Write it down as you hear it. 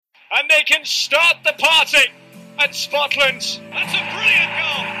and they can start the party at Spotland. That's a brilliant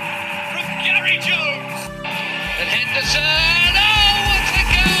goal from Gary Jones. And Henderson, oh, what a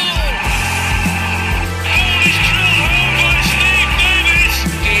goal! Goal is drilled home by Steve Davis.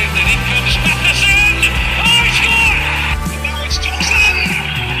 And then in comes Matheson. Oh, he scored! And now it's Thompson.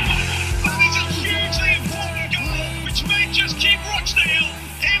 That is a hugely important goal, which may just keep Rochdale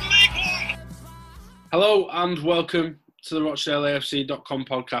in League One. Hello and welcome to the RochdaleAFC.com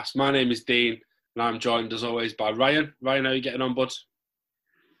podcast. My name is Dean and I'm joined as always by Ryan. Ryan, how are you getting on, bud?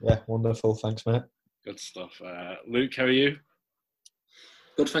 Yeah, wonderful. Thanks, mate. Good stuff. Luke, how are you?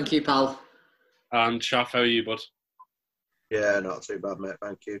 Good, thank you, pal. And Shaf, how are you, bud? Yeah, not too bad, mate.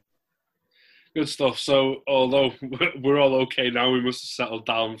 Thank you. Good stuff. So, although we're all okay now, we must have settled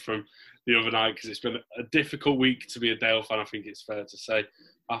down from the other night because it's been a difficult week to be a Dale fan, I think it's fair to say.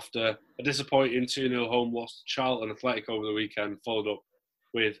 After a disappointing 2-0 home loss to Charlton Athletic over the weekend, followed up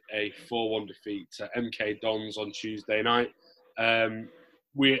with a 4-1 defeat to MK Dons on Tuesday night.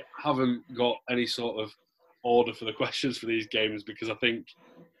 We haven't got any sort of order for the questions for these games because I think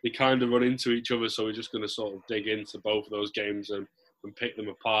they kind of run into each other, so we're just going to sort of dig into both of those games and pick them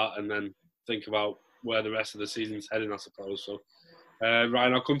apart and then think about where the rest of the season's heading, I suppose. So,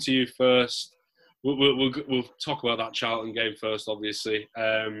 Ryan, I'll come to you first. We'll talk about that Charlton game first, obviously.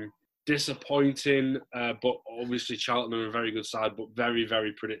 Disappointing, but obviously Charlton are a very good side, but very,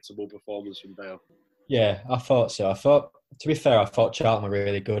 very predictable performance from Dale. Yeah, I thought so. To be fair, I thought Charlton were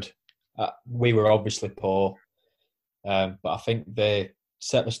really good. We were obviously poor, but I think they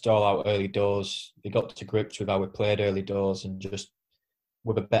set the stall out early doors. They got to grips with how we played early doors and just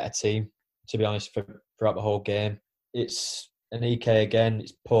with a better team, to be honest, throughout the whole game. It's an EK again.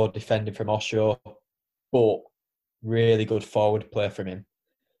 It's poor defending from Osho, but really good forward play from him.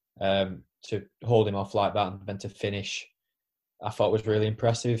 To hold him off like that and then to finish, I thought was really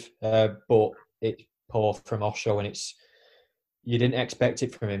impressive. But it's poor from Osho, and you didn't expect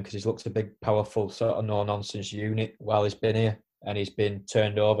it from him because he's looked a big, powerful, sort of no-nonsense unit while he's been here, and he's been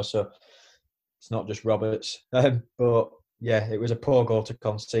turned over. So it's not just Roberts. But yeah, it was a poor goal to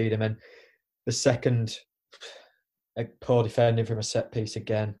concede, and then the second, a poor defending from a set piece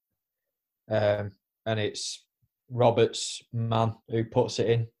again, and it's Roberts' man who puts it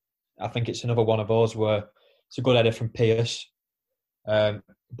in. I think it's another one of those where it's a good header from Pearce,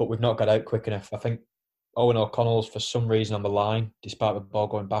 but we've not got out quick enough. I think Owen O'Connell's for some reason on the line, despite the ball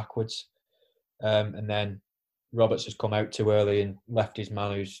going backwards, and then Roberts has come out too early and left his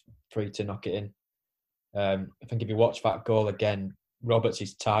man who's free to knock it in. I think if you watch that goal again, Roberts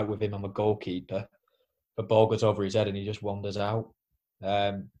is tight with him on the goalkeeper. The ball goes over his head and he just wanders out,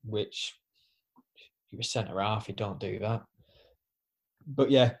 which if you're centre half, you don't do that. But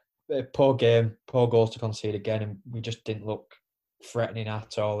yeah, poor game, poor goals to concede again, and we just didn't look threatening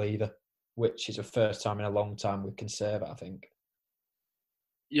at all either, which is the first time in a long time we can say that, I think.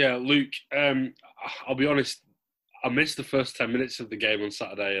 Yeah, Luke, I'll be honest, I missed the first 10 minutes of the game on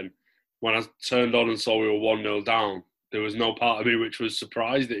Saturday, and when I turned on and saw we were 1-0 down, there was no part of me which was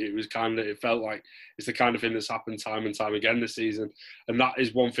surprised. It felt like it's the kind of thing that's happened time and time again this season. And that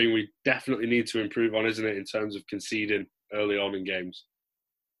is one thing we definitely need to improve on, isn't it, in terms of conceding early on in games?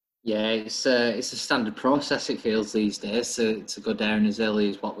 Yeah, it's a standard process, it feels, these days, to go down as early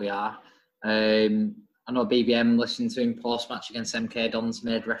as what we are. I know BBM, listening to him post-match against MK Dons,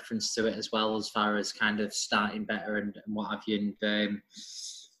 made reference to it as well, as far as kind of starting better and what have you. And,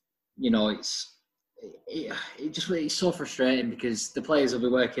 it's so frustrating because the players will be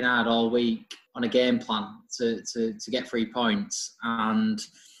working hard all week on a game plan to get 3 points, and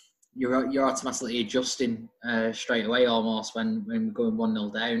you're automatically adjusting straight away almost when going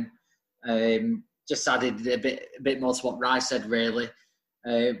 1-0 down. Just added a bit more to what Rice said, really.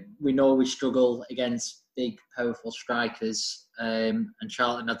 We know we struggle against big, powerful strikers, and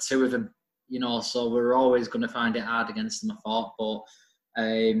Charlton had 2 of them, so we're always going to find it hard against them, I thought. But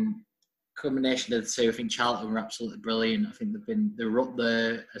combination of the 2, I think Charlton were absolutely brilliant. I think they're up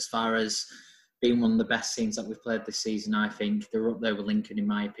there as far as being one of the best teams that we've played this season. I think they're up there with Lincoln, in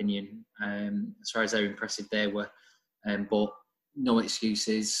my opinion, as far as how impressive they were. But no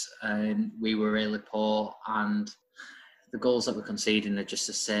excuses. We were really poor, and the goals that we're conceding are just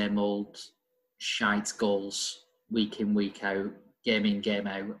the same old shite goals, week in, week out, game in, game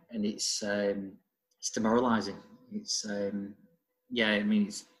out, and it's demoralising.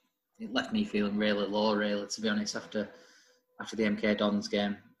 It left me feeling really low, really, to be honest, after the MK Dons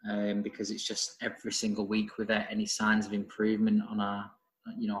game, because it's just every single week without any signs of improvement on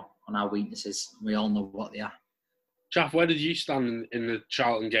our weaknesses. We all know what they are. Chaff, where did you stand in the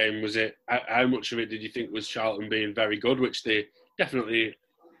Charlton game? Was it how much of it did you think was Charlton being very good, which they definitely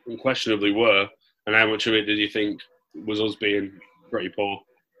unquestionably were, and how much of it did you think was us being pretty poor?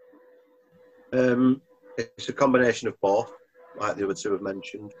 It's a combination of both, like the other two have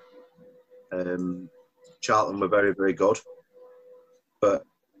mentioned. Charlton were very, very good, but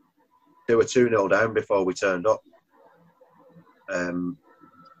they were 2-0 down before we turned up. And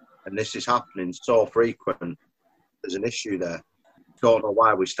this is happening so frequent. There's an issue there. Don't know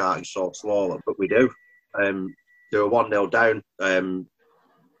why we started so slow, but we do. They were 1-0 down.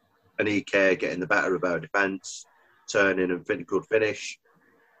 And EK getting the better of our defence, turning and good finish.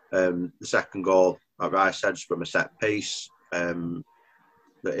 The second goal, like I said, is from a set piece that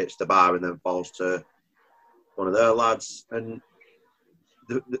hits the bar and then falls to one of their lads. And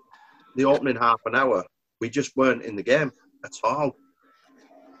the opening half an hour, we just weren't in the game at all.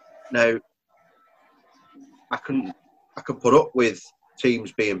 Now, I can put up with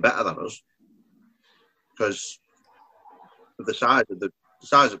teams being better than us because of the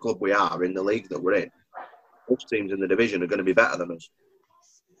size of club we are in the league that we're in. Most teams in the division are going to be better than us.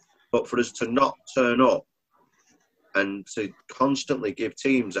 But for us to not turn up and to constantly give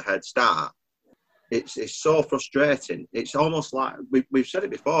teams a head start, it's so frustrating. It's almost like, we've said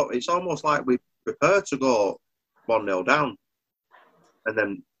it before, it's almost like we prepare to go 1-0 down. And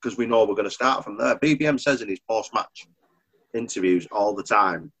then, because we know we're going to start from there. BBM says in his post-match interviews all the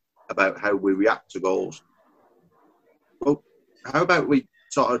time about how we react to goals. Well, how about we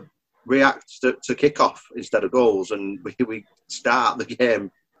sort of react to kick-off instead of goals, and we start the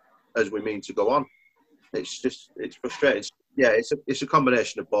game as we mean to go on? It's frustrating. It's a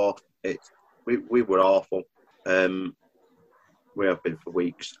combination of both. We were awful. We have been for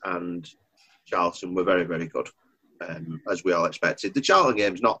weeks, and Charlton were very, very good, as we all expected. The Charlton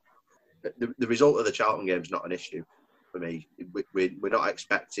game's not the result of the Charlton game's not an issue for me. We're not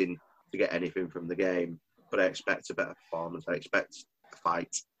expecting to get anything from the game, but I expect a better performance. I expect a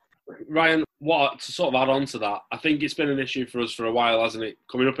fight. Ryan, to sort of add on to that, I think it's been an issue for us for a while, hasn't it?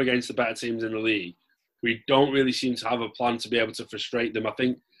 Coming up against the better teams in the league, we don't really seem to have a plan to be able to frustrate them. I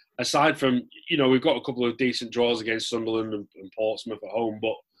think aside from, we've got a couple of decent draws against Sunderland and Portsmouth at home,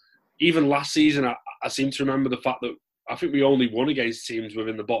 but even last season, I seem to remember the fact that I think we only won against teams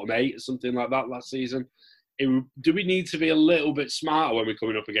within the bottom 8 or something like that last season. Do we need to be a little bit smarter when we're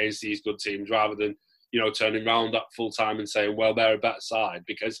coming up against these good teams rather than, turning around at full time and saying, well, they're a better side?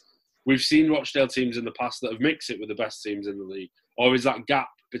 Because we've seen Rochdale teams in the past that have mixed it with the best teams in the league. Or is that gap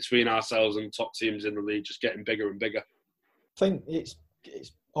between ourselves and top teams in the league just getting bigger and bigger? I think it's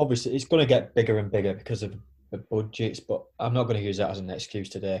obviously it's going to get bigger and bigger because of the budgets, but I'm not going to use that as an excuse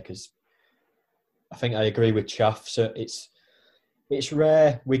today because I think I agree with Chaff. So it's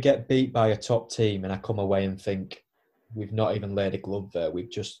rare we get beat by a top team and I come away and think we've not even laid a glove there.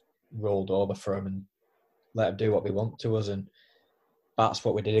 We've just rolled over for them and let them do what they want to us. And that's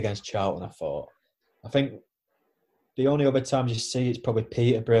what we did against Charlton, I thought. I think the only other times you see it's probably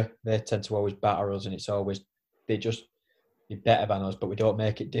Peterborough. They tend to always batter us and it's always, they just be better than us, but we don't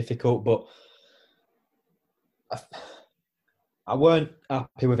make it difficult. But I weren't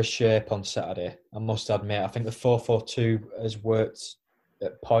happy with the shape on Saturday, I must admit. I think the 4-4-2 has worked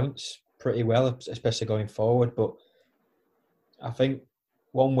at points pretty well, especially going forward. But I think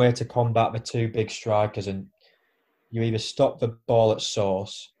one way to combat the two big strikers, and you either stop the ball at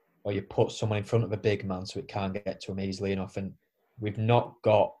source or you put someone in front of a big man so it can't get to him easily enough. And we've not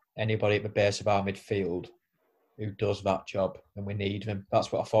got anybody at the base of our midfield who does that job, and we need them.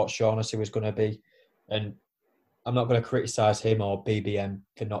 That's what I thought Shaughnessy was going to be. And I'm not going to criticise him or BBM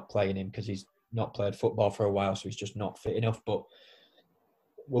for not playing him because he's not played football for a while, so he's just not fit enough. But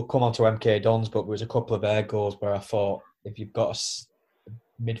we'll come on to MK Dons, but there was a couple of air goals where I thought if you've got a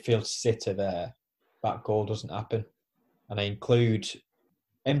midfield sitter there, that goal doesn't happen. And I include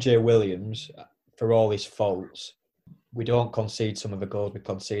MJ Williams, for all his faults. We don't concede some of the goals we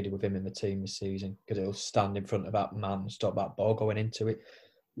conceded with him in the team this season because he'll stand in front of that man and stop that ball going into it.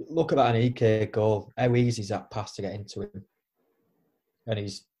 Look at that an EK goal. How easy is that pass to get into him? And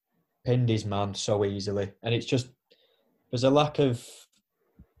he's pinned his man so easily. And it's just, there's a lack of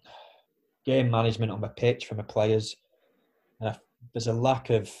game management on the pitch from the players. And there was a lack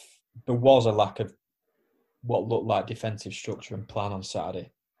of what looked like defensive structure and plan on Saturday.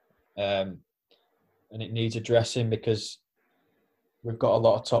 And it needs addressing because we've got a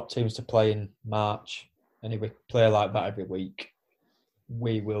lot of top teams to play in March. And if we play like that every week,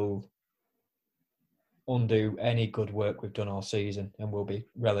 we will undo any good work we've done all season and we'll be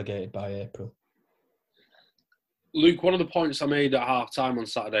relegated by April. Luke, one of the points I made at half-time on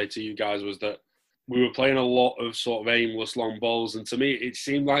Saturday to you guys was that we were playing a lot of sort of aimless long balls, and to me it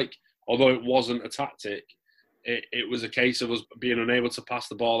seemed like, although it wasn't a tactic, it was a case of us being unable to pass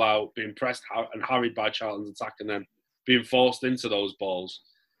the ball out, being pressed and harried by Charlton's attack, and then being forced into those balls.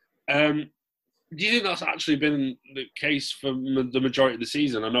 Do you think that's actually been the case for the majority of the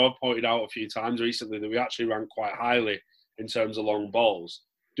season? I know I've pointed out a few times recently that we actually rank quite highly in terms of long balls.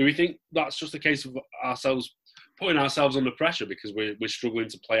 Do we think that's just a case of ourselves putting ourselves under pressure because we're struggling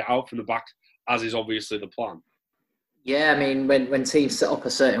to play it out from the back, as is obviously the plan? Yeah, I mean, when teams set up a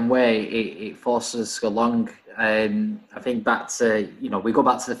certain way, it forces us to go long. I think back to, we go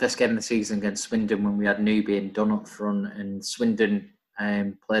back to the first game of the season against Swindon when we had Newby and Dunn up front, and Swindon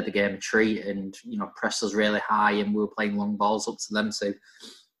played the game a treat and, pressed us really high, and we were playing long balls up to them too.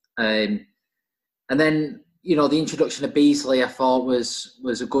 And then, the introduction of Beasley I thought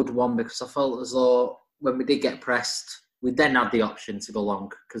was a good one, because I felt as though when we did get pressed, we then had the option to go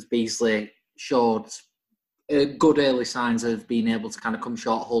long, because Beasley showed good early signs of being able to kind of come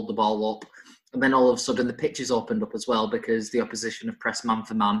short, hold the ball up. And then all of a sudden the pitches opened up as well, because the opposition have pressed man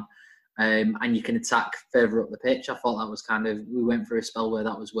for man, and you can attack further up the pitch. I thought that was we went through a spell where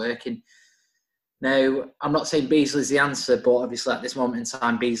that was working. Now, I'm not saying Beasley's the answer, but obviously at this moment in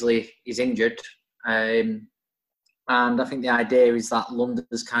time, Beasley is injured. And I think the idea is that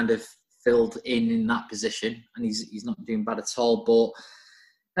London's kind of filled in that position, and he's not doing bad at all. But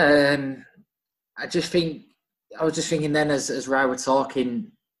I was just thinking then, as Rai were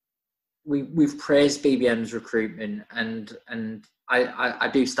talking, we've praised BBM's recruitment, and I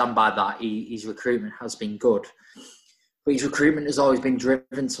do stand by that. His recruitment has been good, but his recruitment has always been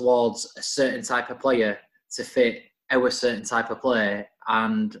driven towards a certain type of player to fit our certain type of player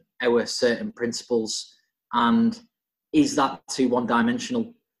and our certain principles. And is that too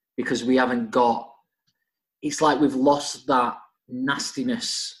one-dimensional? Because we haven't got... It's like we've lost that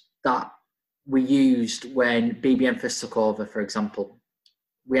nastiness that we used when BBM first took over, for example.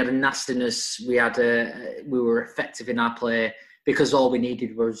 We had a nastiness, we were effective in our play because all we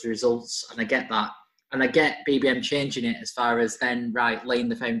needed was results, and I get that. And I get BBM changing it as far as then, laying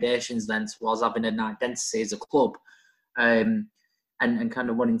the foundations then towards having an identity as a club, and kind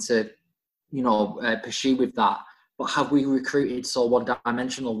of wanting to, pursue with that. But have we recruited so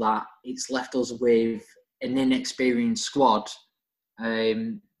one-dimensional that it's left us with an inexperienced squad?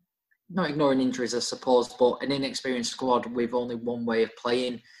 Not ignoring injuries, I suppose, but an inexperienced squad with only one way of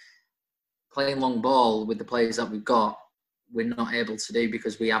playing long ball with the players that we've got, we're not able to do,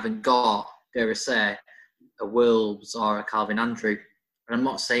 because we haven't got, dare I say, a Wolves or a Calvin Andrew. And I'm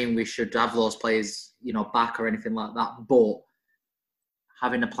not saying we should have those players, back or anything like that, but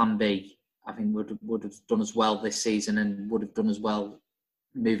having a plan B, I think would have done us well this season, and would have done us well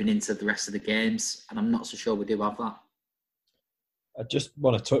moving into the rest of the games. And I'm not so sure we do have that. I just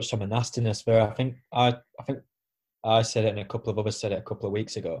want to touch on the nastiness there. I think I said it, and a couple of others said it a couple of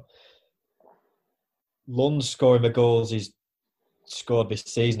weeks ago. Lund's scoring the goals he's scored this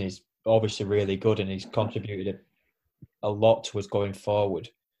season is obviously really good, and he's contributed a lot to us going forward.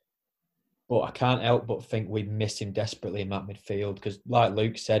 But I can't help but think we miss him desperately in that midfield, because, like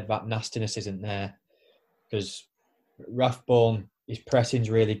Luke said, that nastiness isn't there. Because Rathbone, his pressing's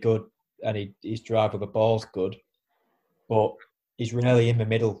really good, and his drive of the ball's good, but he's really in the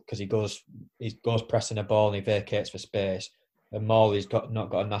middle, because he goes pressing a ball and he vacates for space. And Morley's not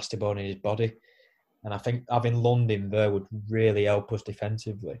got a nasty ball in his body. And I think having London there would really help us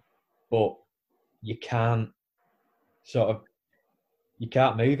defensively. But you can't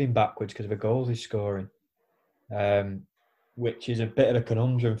move him backwards because of the goals he's scoring, which is a bit of a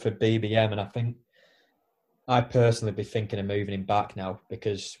conundrum for BBM. And I think I personally be thinking of moving him back now,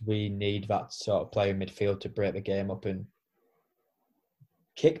 because we need that sort of player in midfield to break the game up and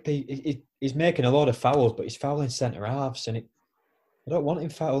kick. He's making a lot of fouls, but he's fouling centre halves, and I don't want him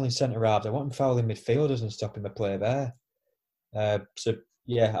fouling centre halves. I want him fouling midfielders and stopping the play there. So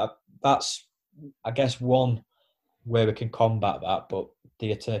yeah, that's, I guess, one way we can combat that, but do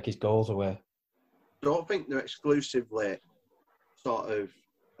you take his goals away? I don't think they're exclusively sort of...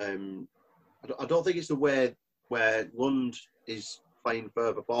 I don't think it's the way where Lund is playing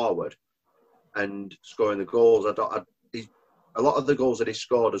further forward and scoring the goals. A lot of the goals that he's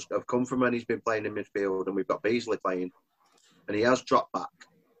scored have come from when he's been playing in midfield, and we've got Beasley playing, and he has dropped back.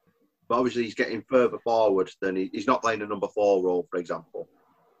 But obviously he's getting further forward than he's not playing a number 4 role, for example,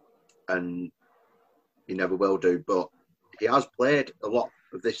 and he never will do. But he has played a lot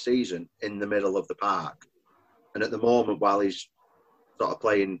of this season in the middle of the park, and at the moment, while he's sort of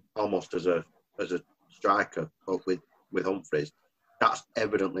playing almost as a striker up with Humphreys, that's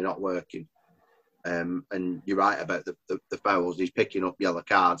evidently not working. And you're right about the fouls. He's picking up yellow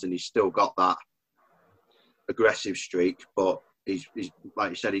cards, and he's still got that aggressive streak, but he's like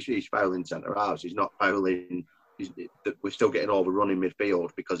you said, he's fouling centre halves. He's not fouling. We're still getting overrun in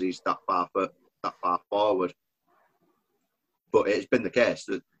midfield because he's that far forward. But it's been the case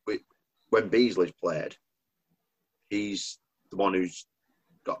that when Beasley's played, he's the one who's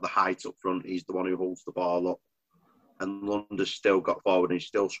got the height up front. He's the one who holds the ball up. And Lund's still got forward and he's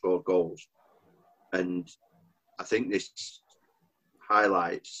still scored goals. And I think this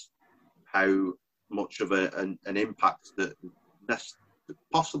highlights how much of an impact that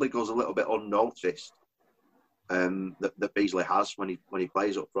possibly goes a little bit unnoticed that Beasley has when he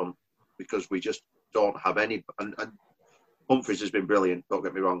plays up front, because we just don't have any. And Humphries has been brilliant, don't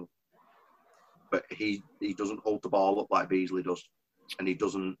get me wrong, but he doesn't hold the ball up like Beasley does, and he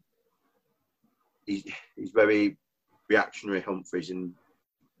doesn't. He's very reactionary, Humphries, and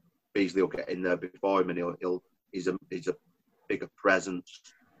Beasley will get in there before him, and he's a bigger presence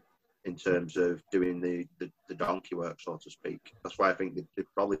in terms of doing the donkey work, so to speak. That's why I think they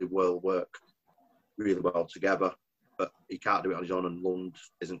probably will work really well together, but he can't do it on his own, and Lund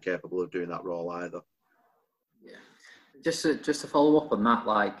isn't capable of doing that role either. Yeah, just to follow up on that,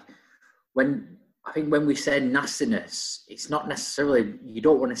 like when we say nastiness, it's not necessarily, you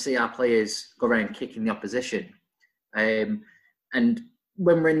don't want to see our players go around kicking the opposition. And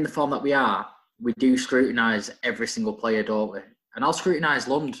when we're in the form that we are, we do scrutinise every single player, don't we? And I'll scrutinise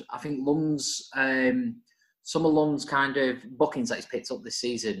Lund. I think Lund's some of Lund's kind of bookings that he's picked up this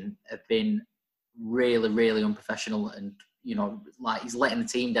season have been really, really unprofessional, and like he's letting the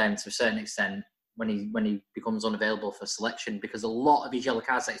team down to a certain extent when he becomes unavailable for selection, because a lot of his yellow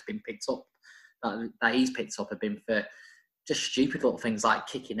cards that he's been picked up, that he's picked up, have been for just stupid little things like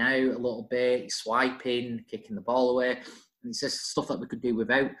kicking out a little bit, swiping, kicking the ball away. And it's just stuff that we could do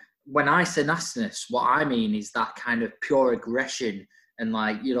without. When I say nastiness, what I mean is that kind of pure aggression and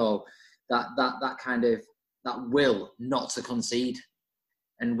that kind of that will not to concede.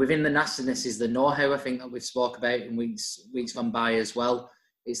 And within the nastiness is the know-how, I think, that we've spoke about in weeks gone by as well.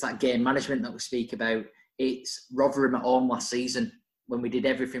 It's that game management that we speak about. It's Rotherham at home last season when we did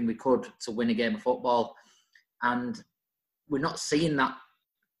everything we could to win a game of football. And we're not seeing that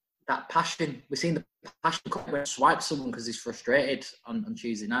passion. We're seeing the passion come when swipe someone because he's frustrated on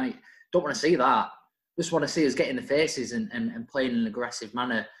Tuesday night. Don't want to see that. Just want to see us get in the faces and play in an aggressive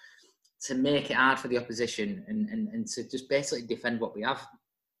manner to make it hard for the opposition and to just basically defend what we have.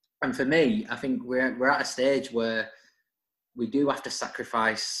 And for me, I think we're at a stage where we do have to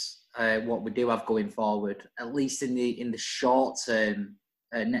sacrifice what we do have going forward, at least in the short term,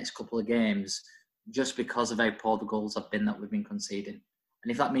 next couple of games, just because of how poor the goals have been that we've been conceding. And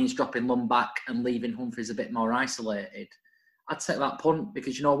if that means dropping Lund back and leaving Humphries a bit more isolated, I'd take that punt,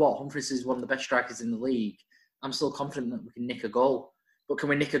 because you know what? Humphries is one of the best strikers in the league. I'm still confident that we can nick a goal. But can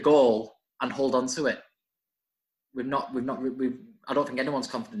we nick a goal and hold on to it? I don't think anyone's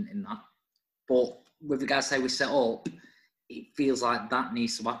confident in that. But with regards to how we set up, it feels like that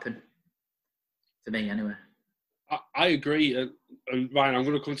needs to happen. For me, anyway. I agree. And Ryan, I'm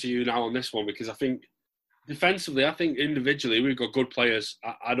going to come to you now on this one, because I think defensively, I think individually we've got good players.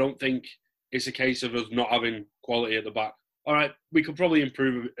 I don't think it's a case of us not having quality at the back. All right, we could probably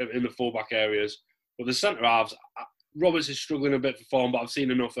improve in the full-back areas. But the centre-halves, Roberts is struggling a bit for form, but I've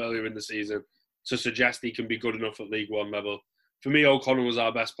seen enough earlier in the season to suggest he can be good enough at League One level. For me, O'Connor was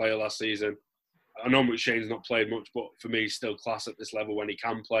our best player last season. I know McShane's not played much, but for me, he's still class at this level when he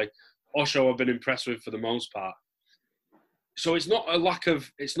can play. Osho, I've been impressed with for the most part. So it's not a lack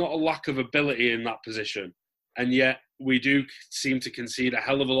of ability in that position, and yet we do seem to concede a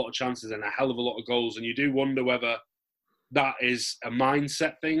hell of a lot of chances and a hell of a lot of goals. And you do wonder whether that is a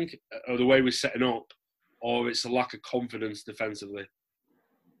mindset thing, or the way we're setting up, or it's a lack of confidence defensively.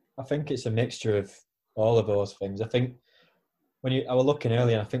 I think it's a mixture of all of those things. I think I was looking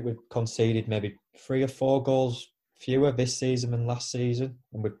earlier, I think we've conceded maybe 3 or 4 goals fewer this season than last season,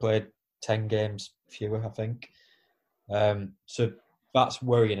 and we've played 10 games fewer, I think. So that's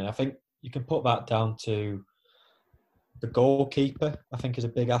worrying, and I think you can put that down to the goalkeeper. I think is a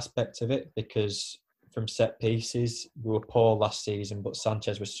big aspect of it, because from set pieces we were poor last season, but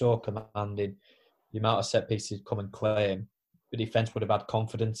Sanchez was so commanding. The amount of set pieces come and claim, the defence would have had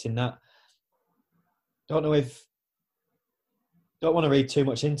confidence in that. Don't want to read too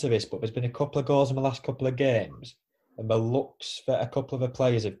much into this, but there's been a couple of goals in the last couple of games, and the looks that a couple of the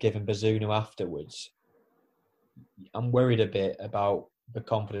players have given Bazunu afterwards, I'm worried a bit about the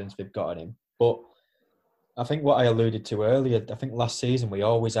confidence they've got in him. But I think what I alluded to earlier, I think last season we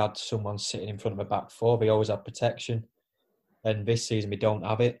always had someone sitting in front of a back four. We always had protection. And this season we don't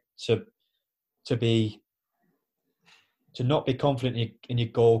have it. To not be confident in your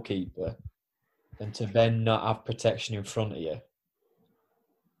goalkeeper, and to then not have protection in front of you,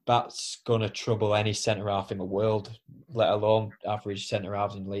 that's going to trouble any centre-half in the world, let alone average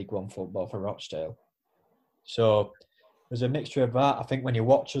centre-halves in League One football for Rochdale. So there's a mixture of that. I think when you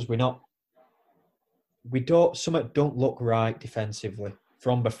watch us, something don't look right defensively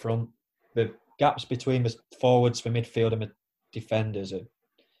from the front. The gaps between the forwards, the midfield and the defenders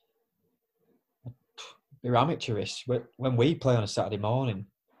they're amateurish. When we play on a Saturday morning,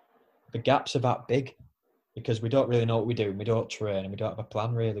 the gaps are that big because we don't really know what we do and we don't train and we don't have a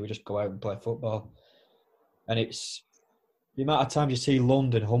plan really. We just go out and play football. And it's the amount of times you see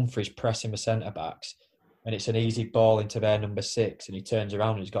London Humphreys pressing the centre-backs and it's an easy ball into their number 6 and he turns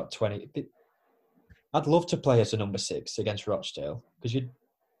around and he's got 20. I'd love to play as a number 6 against Rochdale because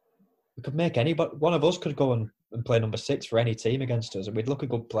we could make anybody. One of us could go and play number 6 for any team against us and we'd look a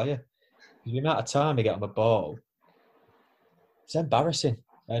good player. The amount of time we get on the ball, it's embarrassing.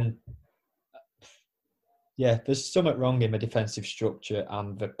 And yeah, there's something wrong in the defensive structure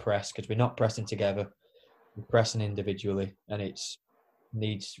and the press because we're not pressing together. We're pressing individually and it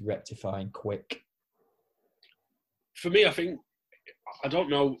needs rectifying quick. For me, I don't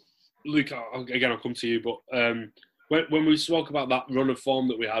know, Luke, I'll come to you, but when we spoke about that run of form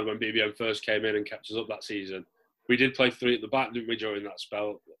that we had when BBM first came in and kept us up that season, we did play 3 at the back, didn't we, during that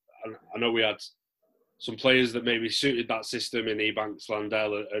spell? I know we had some players that maybe suited that system in Ebanks,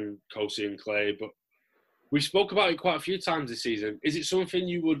 Landell and Kosi and Clay, but we spoke about it quite a few times this season. Is it something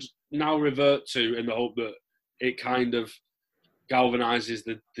you would now revert to in the hope that it kind of galvanises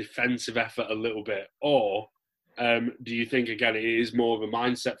the defensive effort a little bit? Or do you think, again, it is more of a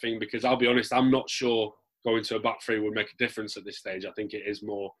mindset thing? Because I'll be honest, I'm not sure going to a back 3 would make a difference at this stage. I think it is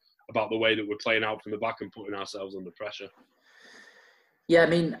more about the way that we're playing out from the back and putting ourselves under pressure. Yeah, I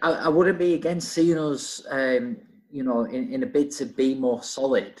mean, I wouldn't be against seeing us, in a bid to be more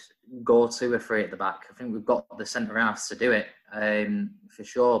solid, go to a 3 at the back. I think we've got the centre-halves to do it, for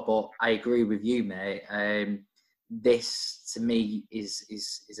sure. But I agree with you, mate. This, to me, is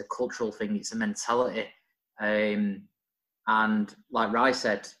a cultural thing. It's a mentality. And like Rai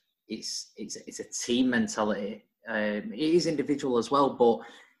said, it's a team mentality. It is individual as well, but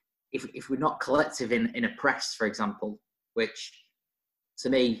if we're not collective in a press, for example, which to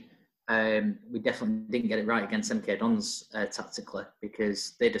me, we definitely didn't get it right against MK Dons tactically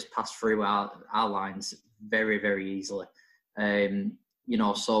because they just passed through our lines very, very easily.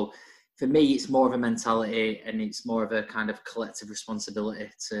 So for me, it's more of a mentality and it's more of a kind of collective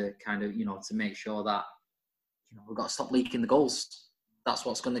responsibility to kind of, to make sure that, we've got to stop leaking the goals. That's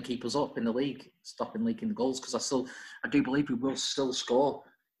what's going to keep us up in the league, stopping leaking the goals, because I do believe we will still score,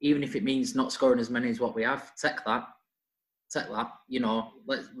 even if it means not scoring as many as what we have. Take that.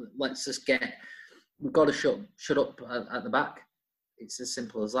 Let's just we've got to shut up at the back. It's as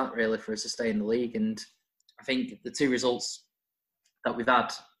simple as that, really, for us to stay in the league. And I think the 2 results that we've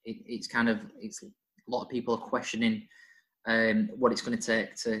had, it's a lot of people are questioning what it's going to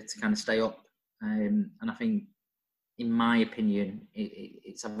take to kind of stay up. And I think, in my opinion,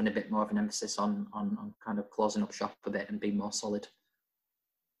 it's having a bit more of an emphasis on kind of closing up shop a bit and being more solid.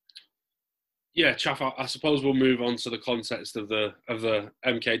 Yeah, Chaff, I suppose we'll move on to the context of the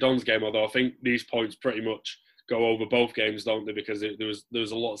MK Dons game, although I think these points pretty much go over both games, don't they? Because there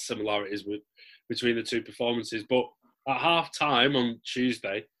was a lot of similarities between the 2 performances. But at half-time on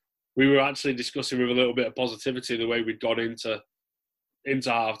Tuesday, we were actually discussing with a little bit of positivity the way we'd gone into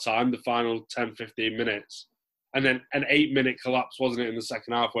half-time, the final 10, 15 minutes. And then an 8-minute collapse, wasn't it, in the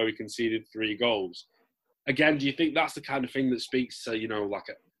second half where we conceded 3 goals. Again, do you think that's the kind of thing that speaks to, like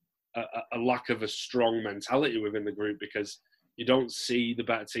a lack of a strong mentality within the group, because you don't see the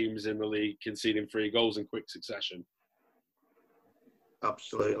better teams in the league conceding 3 goals in quick succession?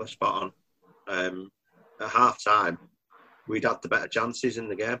 Absolutely spot on. At half time, we'd had the better chances in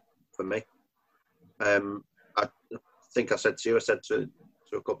the game for me. I think I said to you, I said to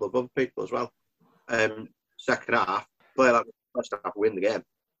a couple of other people as well. Second half, play like the first half, win the game.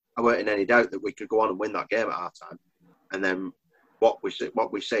 I weren't in any doubt that we could go on and win that game at half time. And then what we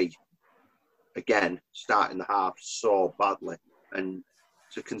see again, starting the half so badly, and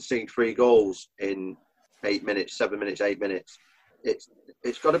to concede 3 goals in 8 minutes, 7 minutes, 8 minutes,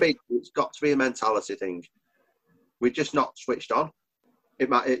 it's got to be a mentality thing. We're just not switched on.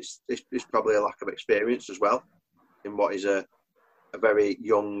 It's probably a lack of experience as well in what is a very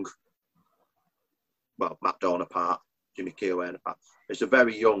young, well, Matt Dorn apart, Jimmy Keoghan apart. It's a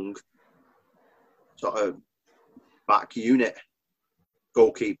very young sort of back unit.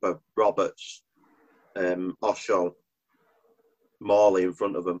 Goalkeeper, Roberts, Osho, Morley in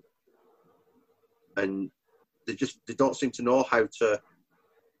front of them. And they don't seem to know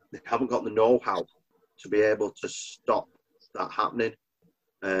they haven't got the know-how to be able to stop that happening.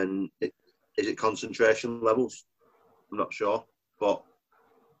 And is it concentration levels? I'm not sure, but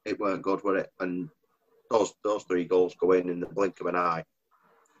it weren't good, were it? And those 3 goals go in the blink of an eye.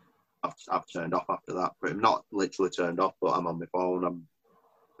 I've turned off after that. But I'm not literally turned off, but I'm on my phone. I'm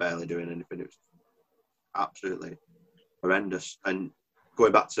barely doing anything. It was absolutely horrendous. And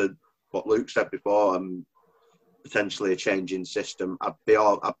going back to what Luke said before, potentially a change in system. I'd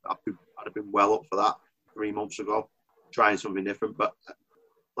have been well up for that 3 months ago, trying something different. But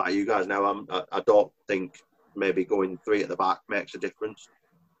like you guys know, I don't think maybe going 3 at the back makes a difference.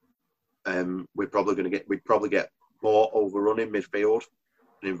 We'd probably get more overrun in midfield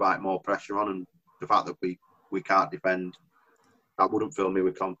and invite more pressure on. And the fact that we can't defend, that wouldn't fill me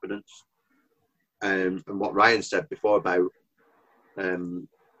with confidence. And what Ryan said before about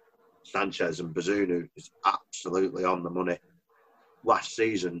Sanchez and Bazunu is absolutely on the money. Last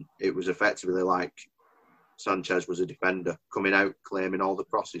season, it was effectively like Sanchez was a defender coming out claiming all the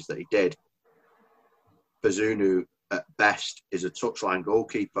crosses that he did. Bazunu, at best, is a touchline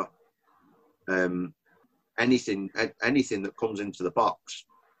goalkeeper. Anything that comes into the box,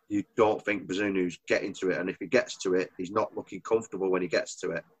 you don't think Bazunu's getting to it, and if he gets to it, he's not looking comfortable when he gets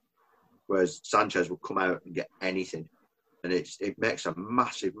to it. Whereas Sanchez will come out and get anything, and it makes a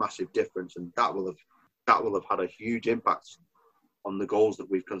massive, massive difference, and that will have had a huge impact on the goals that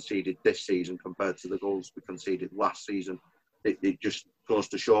we've conceded this season compared to the goals we conceded last season. It just goes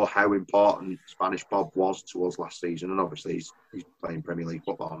to show how important Spanish Bob was to us last season, and obviously he's playing Premier League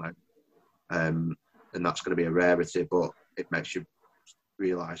football now, and that's going to be a rarity. But it makes you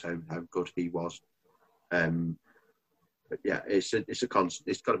realise how good he was. But yeah, it's got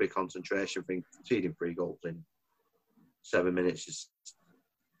to be a concentration thing. Conceding 3 goals in 7 minutes is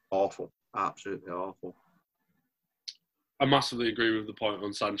awful, absolutely awful. I massively agree with the point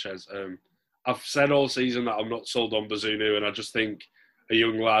on Sanchez. I've said all season that I'm not sold on Bazunu, and I just think a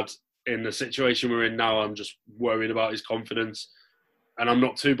young lad in the situation we're in now, I'm just worried about his confidence, and I'm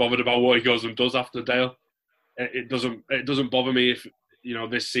not too bothered about what he goes and does after Dale. It doesn't bother me if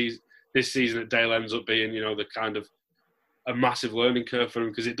this season at Dale ends up being the kind of a massive learning curve for him,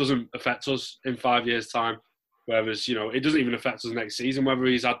 because it doesn't affect us in 5 years' time. Whereas it doesn't even affect us next season whether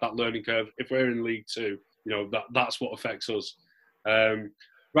he's had that learning curve. If we're in League Two, that's what affects us.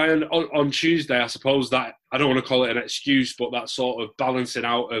 Ryan, on Tuesday, I suppose that I don't want to call it an excuse, but that sort of balancing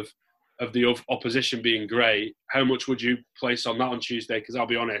out of the opposition being great. How much would you place on that on Tuesday? Because I'll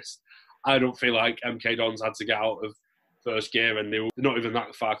be honest, I don't feel like MK Dons had to get out of first gear, and they're not even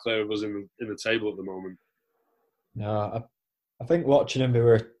that far clear of us in the table at the moment. No, I think watching them, they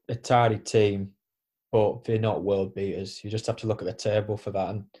were a tidy team, but they're not world beaters. You just have to look at the table for that.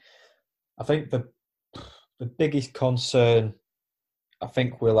 And I think the biggest concern I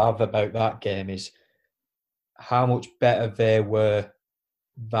think we'll have about that game is how much better they were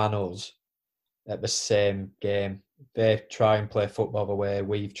than us at the same game. They try and play football the way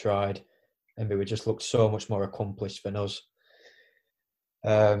we've tried, and they would just look so much more accomplished than us.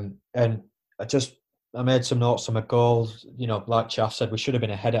 And I made some notes on my goals. Like Chaff said, we should have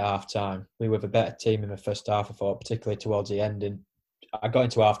been ahead at half-time. We were the better team in the first half, I thought, particularly towards the end. And I got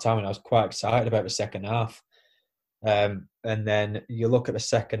into half-time and I was quite excited about the second half. And then you look at the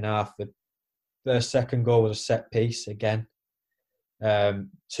second half, the second goal was a set piece again. 2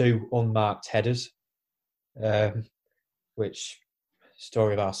 unmarked headers, which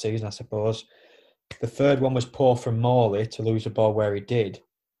story of our season, I suppose. The third one was poor from Morley to lose the ball where he did.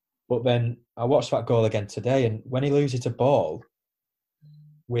 But then I watched that goal again today, and when he loses a ball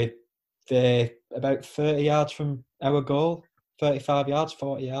with about 30 yards from our goal, 35 yards,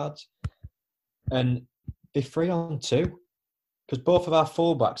 40 yards, and they're 3-on-2, because both of our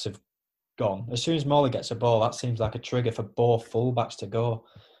fullbacks have gone. As soon as Morley gets a ball, that seems like a trigger for both fullbacks to go.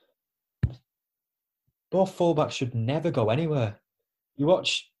 Both fullbacks should never go anywhere. You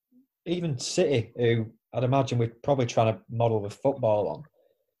watch even City, who I'd imagine we're probably trying to model the football on.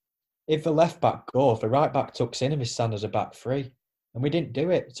 If the left back goes, the right back tucks in and his Sanders a back 3. And we didn't do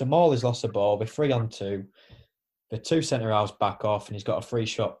it. So Morley's lost the ball. We're 3-on-2. The 2 centre-halves back off, and he's got a free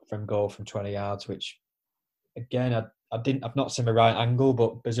shot from goal from 20 yards, which, again, I've not seen the right angle,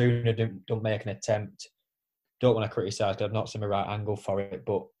 but Bazunu don't make an attempt. Don't want to criticise because I've not seen the right angle for it,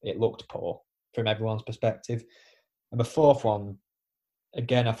 but it looked poor from everyone's perspective. And the fourth one,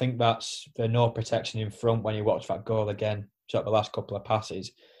 again, I think that's the no protection in front when you watch that goal again, shot the last couple of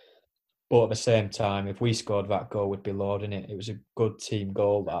passes. But at the same time, if we scored that goal, we'd be loading it. It was a good team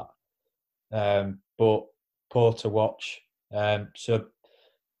goal, that. But poor to watch. So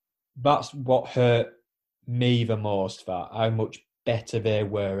that's what hurt me the most, that how much better they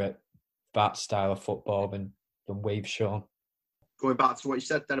were at that style of football than we've shown. going back to what you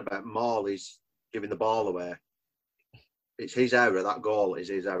said then about Morley's giving the ball away, it's his error. That goal is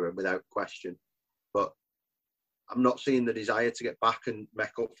his error without question. But I'm not seeing the desire to get back and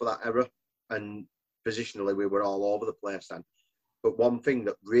make up for that error. And positionally, we were all over the place then. But one thing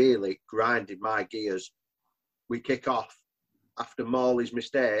that really grinded my gears, we kick off after Morley's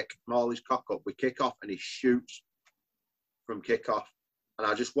mistake, Morley's cock up. We kick off and he shoots from kick off, and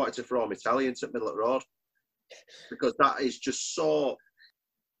I just wanted to throw him Italian to the middle of the road because that is just so.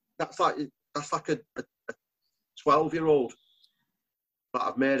 That's like a 12-year-old. But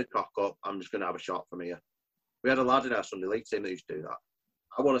I've made a cock up. I'm just going to have a shot from here. We had a lad in our Sunday League team that used to do that.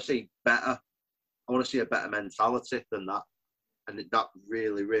 I want to see better. I want to see a better mentality than that. And that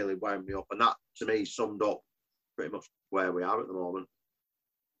really, really wound me up. And that, to me, summed up pretty much where we are at the moment.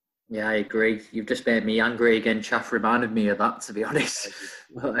 Yeah, I agree. You've just made me angry again. Chaff reminded me of that, to be honest.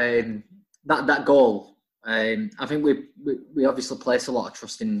 But, that goal, I think we obviously place a lot of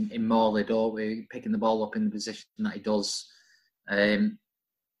trust in Morley, don't we? Picking the ball up in the position that he does.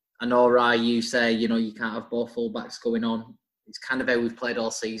 I know, Rai, you say, you can't have both full-backs going on. It's kind of how we've played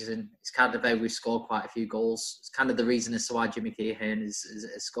all season. It's kind of how we've scored quite a few goals. It's kind of the reason as to why Jimmy Keohane has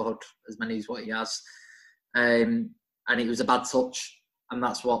scored as many as what he has. And it was a bad touch, and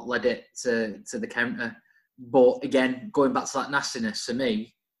that's what led it to the counter. But again, going back to that nastiness, for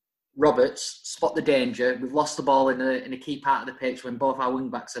me, Roberts, spot the danger. We've lost the ball in a key part of the pitch when both our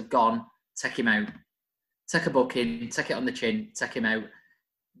wing-backs have gone. Take him out. Take a booking, take it on the chin, take him out.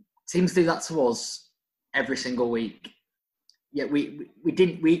 Teams do that to us every single week. Yet we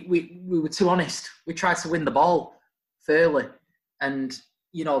didn't. We were too honest. We tried to win the ball fairly, and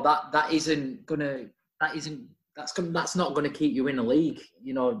that's not gonna keep you in a league.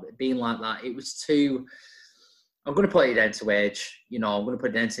 Being like that, it was too. I'm gonna put it down to age. I'm gonna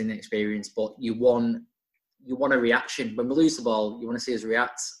put it down to inexperience. But you want a reaction when we lose the ball. You want to see us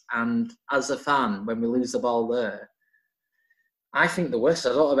react. And as a fan, when we lose the ball there, I think the worst. I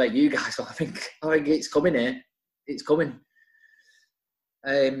don't know about you guys, but I think it's coming here. It's coming.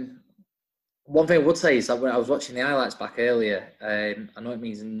 One thing I would say is that when I was watching the highlights back earlier, I know it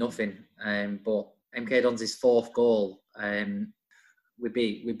means nothing, but MK Dons' fourth goal, we'd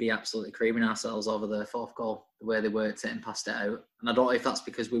be absolutely creaming ourselves over the fourth goal, the way they worked it and passed it out. And I don't know if that's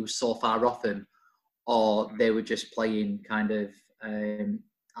because we were so far off him, or they were just playing kind of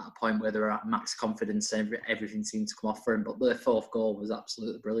at a point where they were at max confidence and everything seemed to come off for him. But the fourth goal was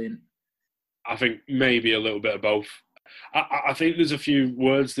absolutely brilliant. I think maybe a little bit of both. I think there's a few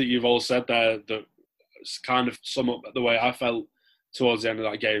words that you've all said there that kind of sum up the way I felt towards the end of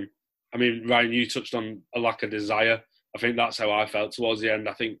that game. I mean, Ryan, you touched on a lack of desire. I think that's how I felt towards the end.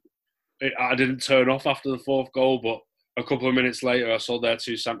 I think I didn't turn off after the fourth goal, but a couple of minutes later, I saw their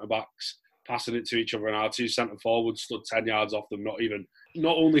two centre-backs passing it to each other, and our two centre-forwards stood 10 yards off them,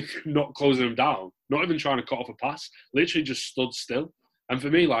 not only not closing them down, not even trying to cut off a pass, literally just stood still. And for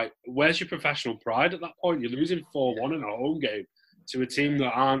me, where's your professional pride at that point? You're losing 4-1 in a home game to a team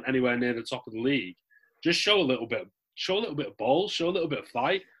that aren't anywhere near the top of the league. Just show a little bit of balls, show a little bit of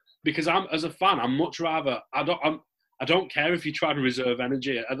fight. Because as a fan, I'm much rather I don't care if you try to reserve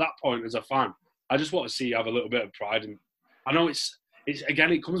energy at that point as a fan. I just want to see you have a little bit of pride. And I know it's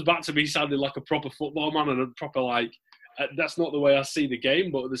again, it comes back to me sounding like a proper football man and a proper that's not the way I see the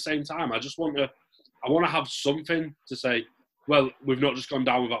game. But at the same time, I want to have something to say. Well, we've not just gone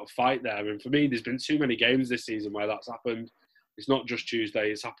down without a fight there. And for me, there's been too many games this season where that's happened. It's not just Tuesday.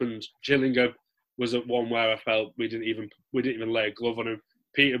 It's happened. Gillingham was at one where I felt we didn't even lay a glove on him.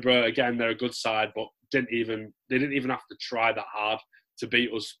 Peterborough, again, they're a good side, but they didn't even have to try that hard to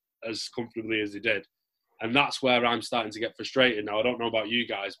beat us as comfortably as they did. And that's where I'm starting to get frustrated now. I don't know about you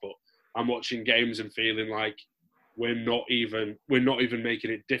guys, but I'm watching games and feeling like we're not even making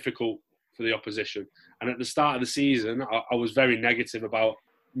it difficult for the opposition. And at the start of the season, I was very negative about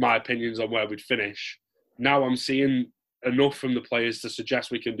my opinions on where we'd finish. Now I'm seeing enough from the players to suggest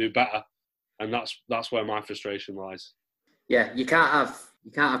we can do better, and that's where my frustration lies. Yeah, you can't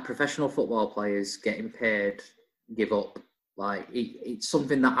have professional football players getting paid give up. It's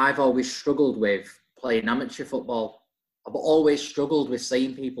something that I've always struggled with playing amateur football. I've always struggled with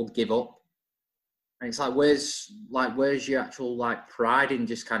seeing people give up. And it's where's your actual pride in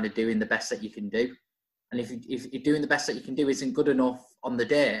just kind of doing the best that you can do? And if you're doing the best that you can do isn't good enough on the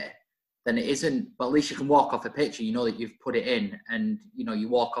day, then it isn't. But at least you can walk off the pitch and you know that you've put it in, and you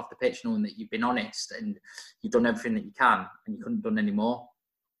walk off the pitch knowing that you've been honest and you've done everything that you can, and you couldn't have done any more.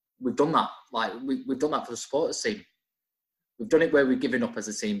 We've done that. We've done that for the supporters team. We've done it where we've given up as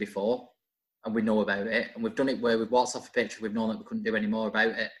a team before, and we know about it. And we've done it where we've walked off the pitch and we've known that we couldn't do any more about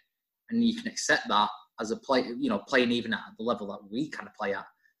it. And you can accept that as a player, playing even at the level that we kind of play at.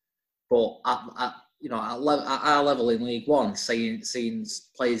 But at our level in League One, seeing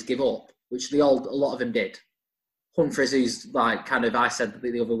players give up, which a lot of them did. Humphries, who's like kind of, I said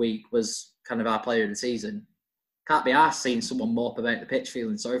the other week, was kind of our player of the season. Can't be arsed seeing someone mope about the pitch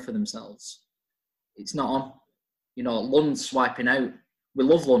feeling sorry for themselves. It's not on. Lund's swiping out. We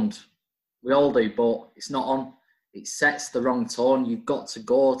love Lund. We all do, but it's not on. It sets the wrong tone. You've got to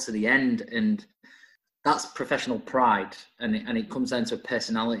go to the end, and that's professional pride, and it comes down to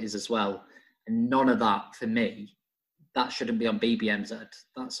personalities as well. And none of that, for me, that shouldn't be on BBM's head.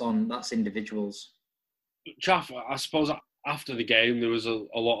 That's individuals. Chaff, I suppose after the game, there was a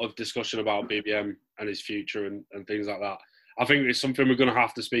lot of discussion about BBM and his future and things like that. I think it's something we're going to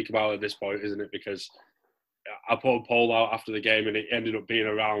have to speak about at this point, isn't it? Because I put a poll out after the game and it ended up being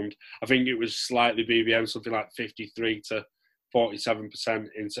around, I think it was slightly BBM, something like 53 to 47%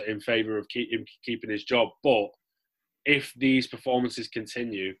 in favour of him keeping his job. But if these performances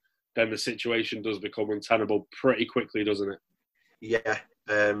continue, then the situation does become untenable pretty quickly, doesn't it? Yeah.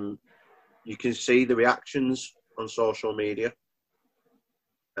 You can see the reactions on social media,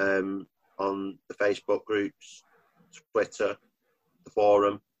 on the Facebook groups, Twitter, the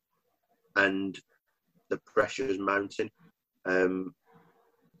forum, and the pressure is mounting. And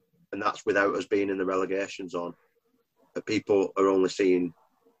that's without us being in the relegation zone. But people are only seeing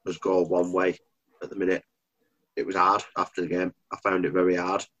us go one way at the minute. It was hard after the game. I found it very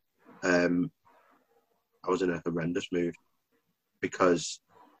hard. I was in a horrendous mood because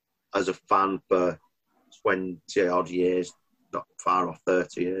as a fan for 20-odd years, not far off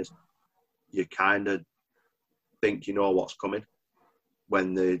 30 years, you kind of think you know what's coming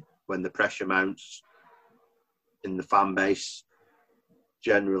when the pressure mounts in the fan base.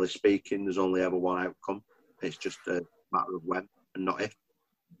 Generally speaking, there's only ever one outcome. It's just a matter of when and not if.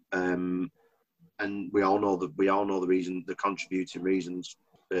 And we all know the reason, the contributing reasons,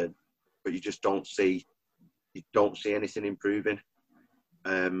 but you just don't see anything improving.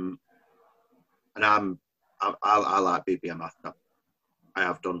 And I like BBM. I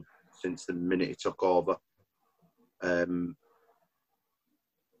have done since the minute he took over. And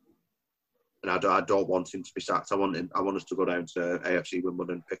I don't want him to be sacked. I want us to go down to AFC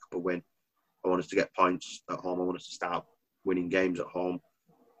Wimbledon and pick up a win. I want us to get points at home. I want us to start winning games at home.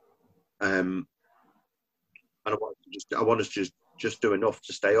 And I want us to just do enough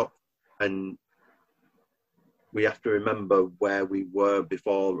to stay up. And we have to remember where we were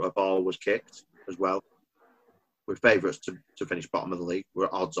before a ball was kicked as well. We're favourites to finish bottom of the league. We're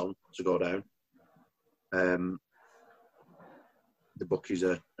odds on to go down. The bookies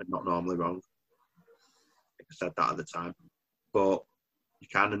are not normally wrong. I said that at the time. But you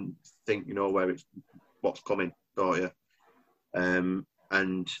kind of think you know what's coming, don't you?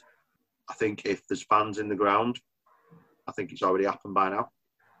 And I think if there's fans in the ground, I think it's already happened by now.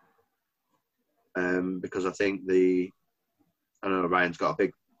 Because I think I know Ryan's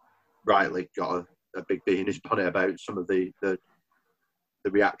rightly got a big bee in his bonnet about some of the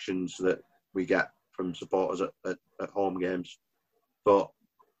reactions that we get from supporters at home games. But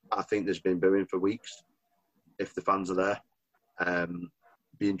I think there's been booing for weeks if the fans are there.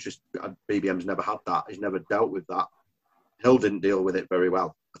 Be interested. BBM's never had that. He's never dealt with that. Hill didn't deal with it very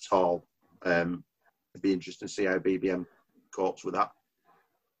well at all. It'd be interesting to see how BBM copes with that.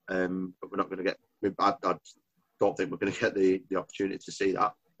 But we're not going to get. I don't think we're going to get the opportunity to see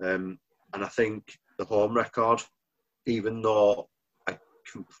that. And I think the home record, even though I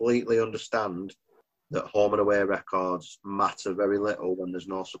completely understand that home and away records matter very little when there's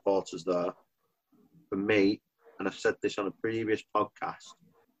no supporters there, for me, and I've said this on a previous podcast,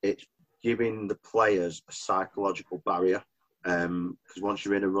 it's giving the players a psychological barrier. Because once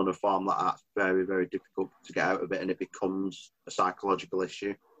you're in a run of form like that, it's very, very difficult to get out of it, and it becomes a psychological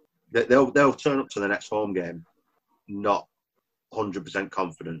issue. They'll turn up to the next home game not 100%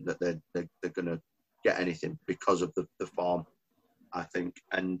 confident that they're going to get anything because of the form, I think.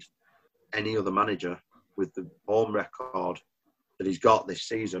 And any other manager with the home record that he's got this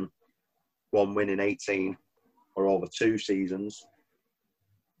season, 1 win in 18 or over 2 seasons,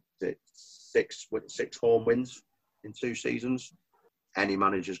 six home wins in 2 seasons, any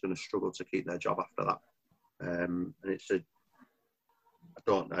manager's going to struggle to keep their job after that. And I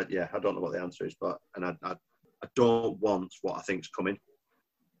don't know what the answer is, but I don't want what I think's coming,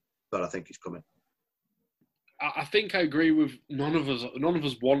 but I think it's coming. I think I agree with none of us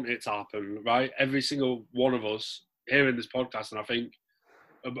want it to happen, right? Every single one of us here in this podcast, and I think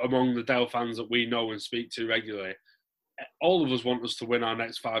among the Dale fans that we know and speak to regularly, all of us want us to win our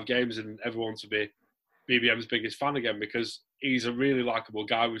next 5 games and everyone to be BBM's biggest fan again, because he's a really likeable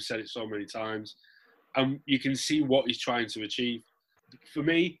guy. We've said it so many times. and you can see what he's trying to achieve. For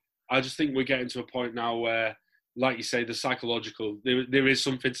me, I just think we're getting to a point now where, like you say, the psychological, there is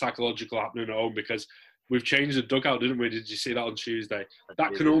something psychological happening at home because we've changed the dugout, didn't we? Did you see that on Tuesday?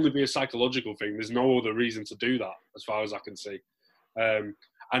 That can only be a psychological thing. There's no other reason to do that, as far as I can see. And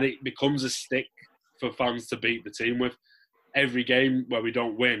it becomes a stick for fans to beat the team with. Every game where we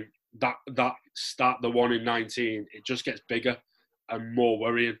don't win, that start the 1 in 19, it just gets bigger and more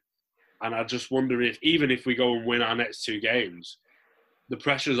worrying. And I just wonder if, even if we go and win our next 2 games, the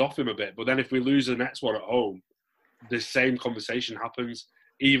pressure's off him a bit. But then if we lose the next one at home, the same conversation happens,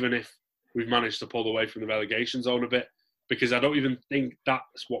 even if we've managed to pull away from the relegation zone a bit, because I don't even think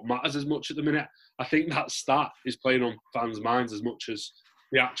that's what matters as much at the minute. I think that stat is playing on fans' minds as much as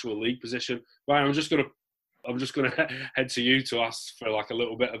the actual league position. Ryan, I'm just gonna head to you to ask for like a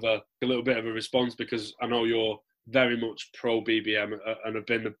little bit of a response, because I know you're very much pro BBM and have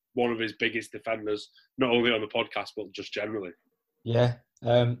been one of his biggest defenders, not only on the podcast but just generally. Yeah,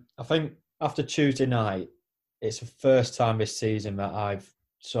 I think after Tuesday night, it's the first time this season that I've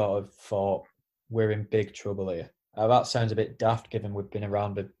sort of thought we're in big trouble here. That sounds a bit daft given we've been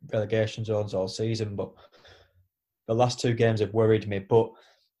around the relegation zones all season, but the last 2 games have worried me. But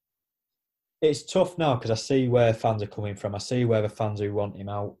it's tough now because I see where fans are coming from. I see where the fans who want him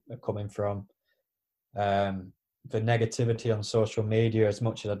out are coming from. The negativity on social media, as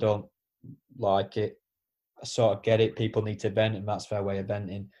much as I don't like it, I sort of get it. People need to vent, and that's their way of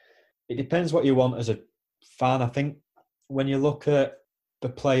venting. It depends what you want as a fan. I think when you look at the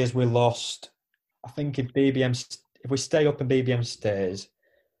players we lost, I think if we stay up and BBM stays,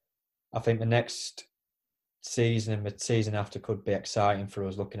 I think the next season and the season after could be exciting for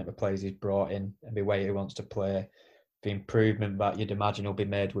us, looking at the players he's brought in and the way he wants to play, the improvement that you'd imagine will be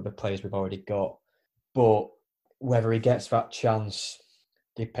made with the players we've already got. But whether he gets that chance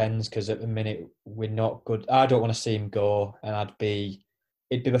depends, because at the minute we're not good. I don't want to see him go, and it'd be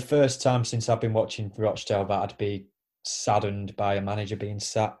the first time since I've been watching Rochdale that I'd be saddened by a manager being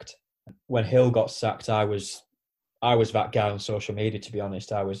sacked. When Hill got sacked, I was that guy on social media, to be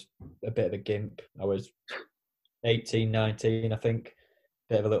honest. I was a bit of a gimp. I was 18, 19, I think.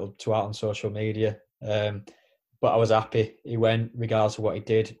 Bit of a little twat on social media. But I was happy he went, regardless of what he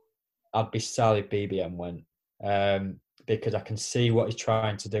did. I'd be sad if BBM went, because I can see what he's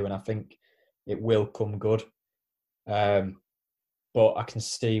trying to do, and I think it will come good. But I can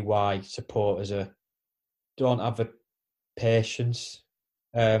see why supporters don't have the patience,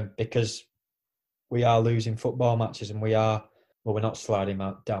 because we are losing football matches, and we're not sliding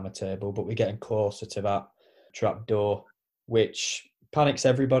down the table, but we're getting closer to that trap door, which panics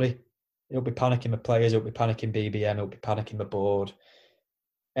everybody. It'll be panicking the players, it'll be panicking BBM, it'll be panicking the board.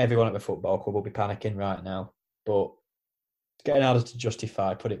 Everyone at the football club will be panicking right now, but it's getting harder to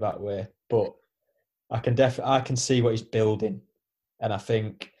justify, put it that way. But I can see what he's building, and I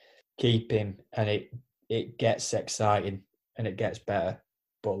think keep him, and it gets exciting and it gets better.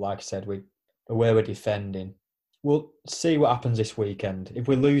 But like I said, the way we're defending, we'll see what happens this weekend. If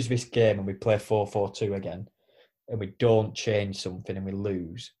we lose this game and we play 4-4-2 again, and we don't change something and we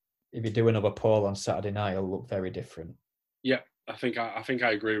lose, if you do another poll on Saturday night, it'll look very different. Yeah, I think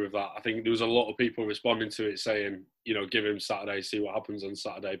I agree with that. I think there was a lot of people responding to it saying, give him Saturday, see what happens on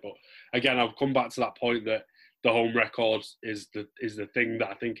Saturday. But again, I've come back to that point that the home record is the thing that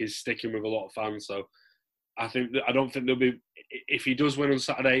I think is sticking with a lot of fans. So I don't think there'll be, if he does win on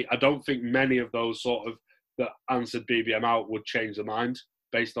Saturday, I don't think many of those sort of that answered BBM out would change their mind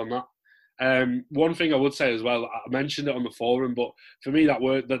based on that. One thing I would say as well, I mentioned it on the forum, but for me, that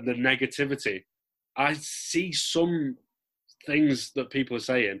word, the negativity, I see some things that people are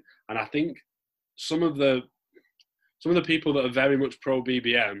saying, and I think some of the people that are very much pro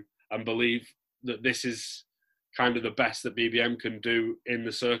BBM and believe that this is kind of the best that BBM can do in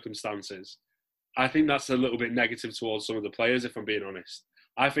the circumstances, I think that's a little bit negative towards some of the players, if I'm being honest.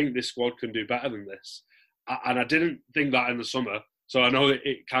 I think this squad can do better than this. And I didn't think that in the summer, so I know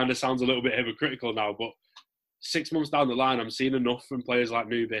it kind of sounds a little bit hypocritical now, but 6 months down the line, I'm seeing enough from players like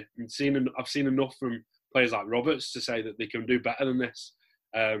Newby, and I've seen enough from players like Roberts to say that they can do better than this.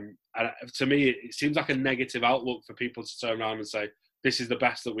 And to me, it seems like a negative outlook for people to turn around and say, this is the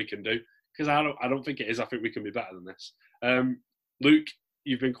best that we can do. Because I don't think it is. I think we can be better than this. Luke,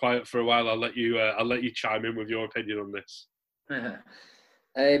 you've been quiet for a while. I'll let you chime in with your opinion on this.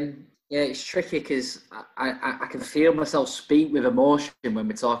 Yeah, it's tricky because I can feel myself speak with emotion when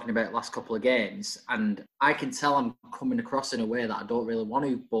we're talking about the last couple of games, and I can tell I'm coming across in a way that I don't really want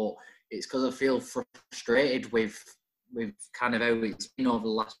to, but it's because I feel frustrated with kind of how it's been over the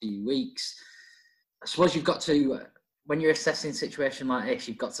last few weeks. I suppose you've got to when you're assessing a situation like this,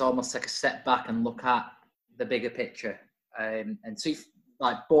 you've got to almost take a step back and look at the bigger picture. And see,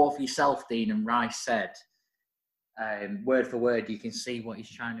 like both yourself, Dean, and Rice said, word for word, you can see what he's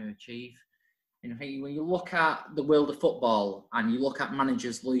trying to achieve. And I think when you look at the world of football and you look at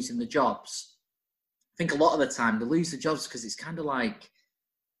managers losing the jobs, I think a lot of the time they lose the jobs because it's kind of like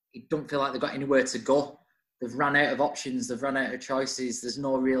it don't feel like they've got anywhere to go. They've run out of options. They've run out of choices. There's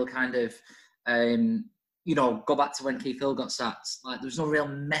no real kind of, go back to when Keith Hill got sacked. Like, there's no real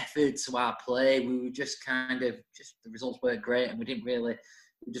method to our play. We were just the results weren't great, and we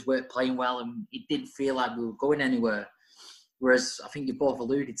just weren't playing well, and it didn't feel like we were going anywhere. Whereas I think you both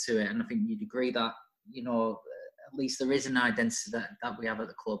alluded to it, and I think you'd agree that, at least there is an identity that we have at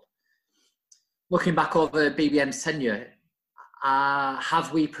the club. Looking back over BBM's tenure,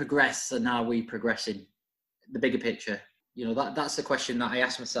 have we progressed and are we progressing? The bigger picture. That's the question that I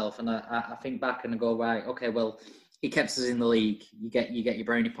ask myself, and I think back and I go, right, okay, well, he kept us in the league. You get your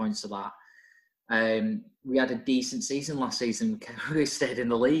brownie points for that. We had a decent season last season. We stayed in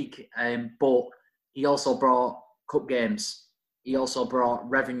the league, but he also brought cup games. He also brought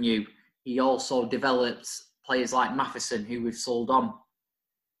revenue. He also developed players like Matheson, who we've sold on.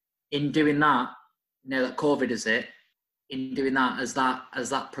 In doing that, now that COVID is it, in doing that, as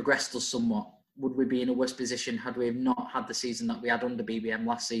that progressed us somewhat, would we be in a worse position had we not had the season that we had under BBM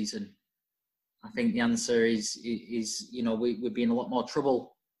last season? I think the answer is we'd be in a lot more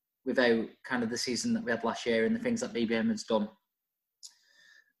trouble without kind of the season that we had last year and the things that BBM has done.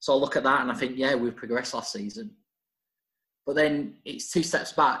 So I look at that and I think, yeah, we've progressed last season. But then it's two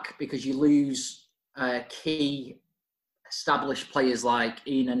steps back because you lose key established players like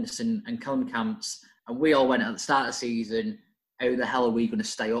Ian Henderson and Callum Camps, and we all went at the start of the season, how the hell are we going to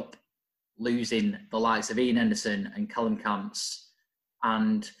stay up? Losing the likes of Ian Henderson and Callum Camps.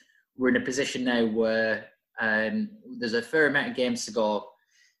 And we're in a position now where there's a fair amount of games to go,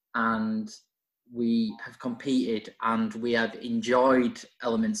 and we have competed and we have enjoyed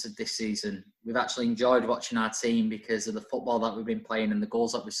elements of this season. We've actually enjoyed watching our team because of the football that we've been playing and the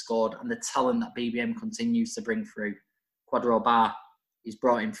goals that we've scored and the talent that BBM continues to bring through. Quadro Bar, he's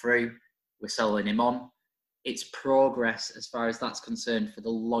brought him through. We're selling him on. It's progress as far as that's concerned for the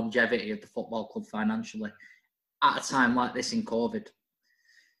longevity of the football club financially at a time like this in COVID.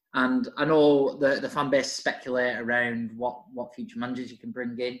 And I know the fan base speculate around what future managers you can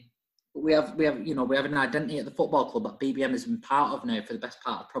bring in. But we have an identity at the football club that BBM has been part of now for the best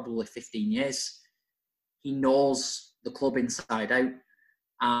part of probably 15 years. He knows the club inside out,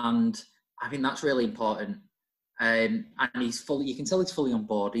 and I think that's really important. And you can tell he's fully on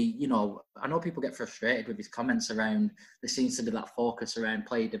board. I know people get frustrated with his comments around, there seems to be that focus around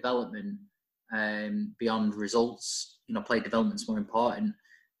player development beyond results. Player development's more important.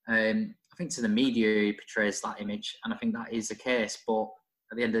 I think to the media, he portrays that image, and I think that is the case. But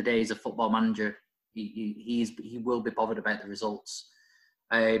at the end of the day, he's a football manager. He will be bothered about the results.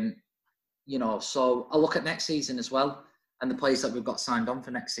 So I look at next season as well, and the players that we've got signed on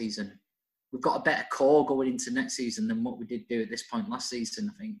for next season. We've got a better core going into next season than what we did do at this point last season,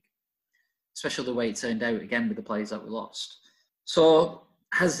 I think. Especially the way it turned out, again, with the players that we lost. So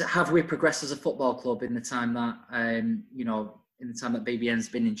have we progressed as a football club in the time that, in the time that BBM's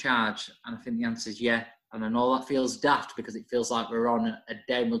been in charge? And I think the answer is yeah. And I know that feels daft because it feels like we're on a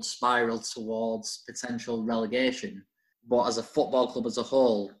downward spiral towards potential relegation. But as a football club as a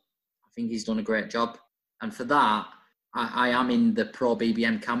whole, I think he's done a great job. And for that, I am in the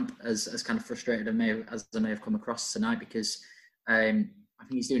pro-BBM camp, as kind of frustrated as I may have come across tonight, because I think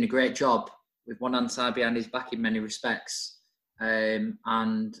he's doing a great job with one hand tied behind his back in many respects. And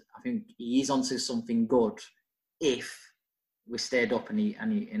I think he is onto something good if we stayed up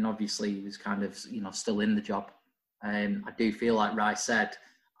and obviously he was kind of, still in the job. I do feel like Rice said,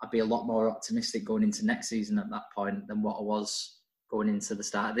 I'd be a lot more optimistic going into next season at that point than what I was going into the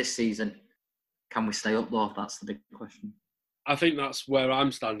start of this season. Can we stay up though? That's the big question. I think that's where I'm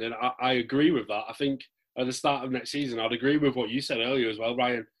standing. I agree with that. I think at the start of next season, I'd agree with what you said earlier as well,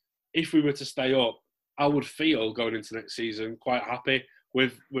 Ryan. If we were to stay up, I would feel going into next season quite happy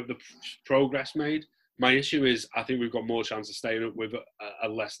with the progress made. My issue is I think we've got more chance of staying up with a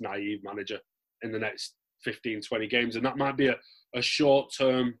less naive manager in the next 15, 20 games. And that might be a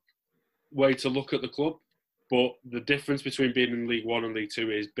short-term way to look at the club. But the difference between being in League One and League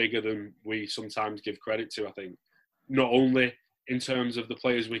Two is bigger than we sometimes give credit to, I think. Not only in terms of the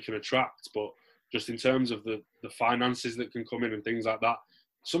players we can attract, but just in terms of the finances that can come in and things like that.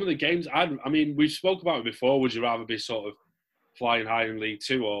 Some of the games, we've spoke about it before, would you rather be sort of flying high in League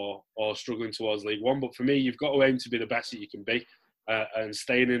Two or struggling towards League One? But for me, you've got to aim to be the best that you can be. and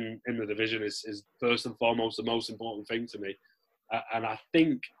staying in the division is first and foremost the most important thing to me. And I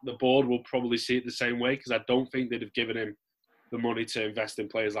think the board will probably see it the same way, because I don't think they'd have given him the money to invest in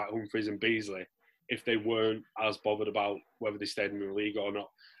players like Humphreys and Beasley if they weren't as bothered about whether they stayed in the league or not.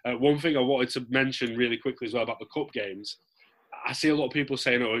 One thing I wanted to mention really quickly as well about the cup games, I see a lot of people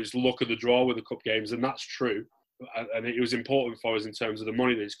saying, oh, it's luck of the draw with the cup games, and that's true. And it was important for us in terms of the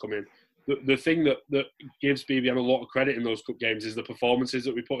money that's come in. The thing that gives BBM a lot of credit in those cup games is the performances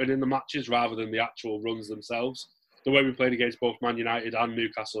that we put in the matches rather than the actual runs themselves. The way we played against both Man United and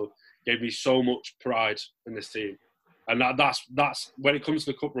Newcastle gave me so much pride in this team. And that's when it comes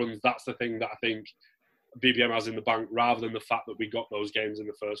to the cup runs, that's the thing that I think BBM has in the bank, rather than the fact that we got those games in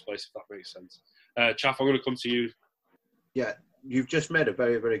the first place, if that makes sense. Chaff, I'm going to come to you. Yeah, you've just made a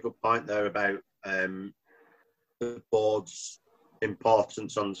very, very good point there about the board's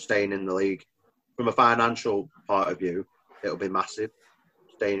importance on staying in the league. From a financial point of view, it'll be massive,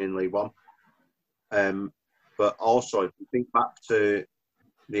 staying in League One. But also, if you think back to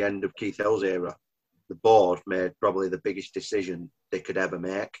the end of Keith Hill's era, the board made probably the biggest decision they could ever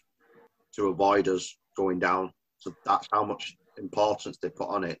make to avoid us going down. So that's how much importance they put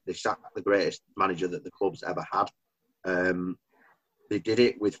on it. They sacked the greatest manager that the club's ever had. They did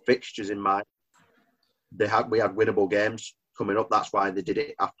it with fixtures in mind. We had winnable games coming up. That's why they did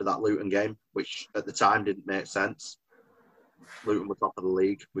it after that Luton game, which at the time didn't make sense. Luton were top of the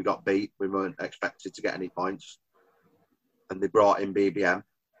league. We got beat. We weren't expected to get any points. And they brought in BBM.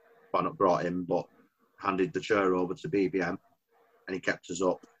 Well, not brought in, but handed the chair over to BBM. And he kept us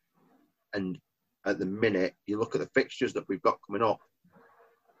up. And at the minute, you look at the fixtures that we've got coming up.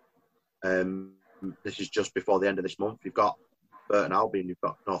 This is just before the end of this month. You've got Burton Albion, you've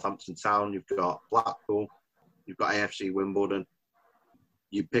got Northampton Town, you've got Blackpool, you've got AFC Wimbledon.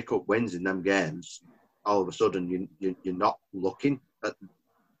 You pick up wins in them games, all of a sudden you're not looking at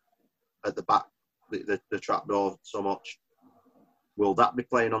the back, the trap door so much. Will that be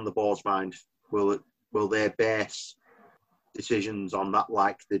playing on the board's mind? Will they base decisions on that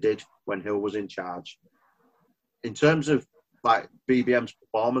like they did when Hill was in charge? In terms of like BBM's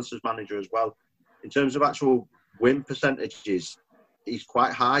performance as manager as well, in terms of actual win percentages, he's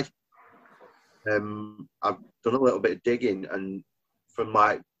quite high. I've done a little bit of digging, and from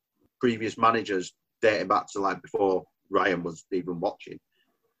like previous managers dating back to like before Ryan was even watching,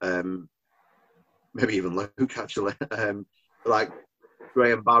 maybe even Luke actually, like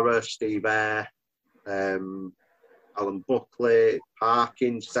Graham Barra, Steve Eyre, Alan Buckley,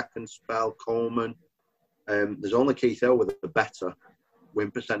 Parkin, second spell, Coleman. There's only Keith Hill with a better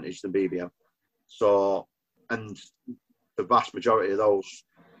win percentage than BBM. So, and the vast majority of those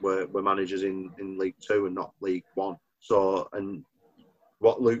were managers in League Two and not League One. So, and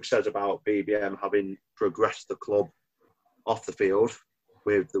what Luke says about BBM having progressed the club off the field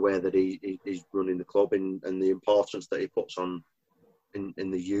with the way that he's running the club and the importance that he puts on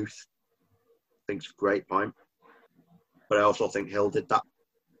in the youth, I think it's a great point. But I also think Hill did that.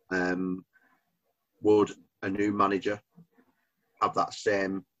 Would a new manager have that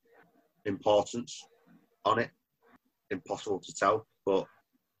same importance on it? Impossible to tell, but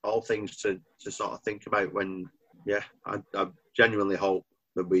all things to sort of think about when, I genuinely hope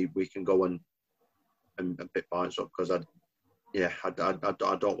that we can go and pick points up, because I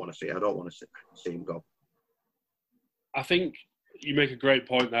don't want to see him go. I think you make a great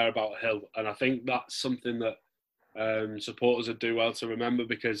point there about Hill, and I think that's something that supporters would do well to remember,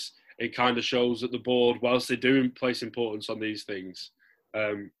 because it kind of shows that the board, whilst they do place importance on these things,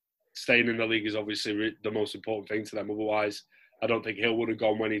 staying in the league is obviously the most important thing to them. Otherwise, I don't think Hill would have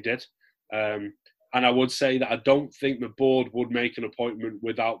gone when he did. And I would say that I don't think the board would make an appointment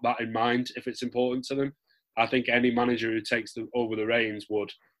without that in mind if it's important to them. I think any manager who takes over the reins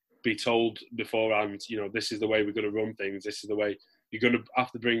would be told beforehand, this is the way we're going to run things. This is the way you're going to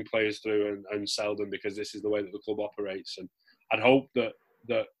have to bring players through and sell them, because this is the way that the club operates. And I'd hope that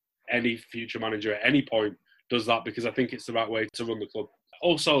any future manager at any point does that, because I think it's the right way to run the club.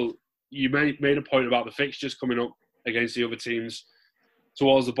 Also, you made a point about the fixtures coming up against the other teams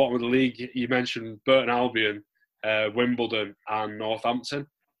towards the bottom of the league. You mentioned Burton Albion, Wimbledon and Northampton.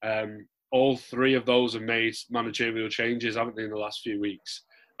 All three of those have made managerial changes, haven't they, in the last few weeks?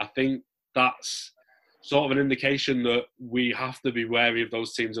 I think that's sort of an indication that we have to be wary of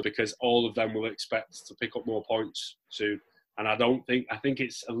those teams, because all of them will expect to pick up more points soon. And I think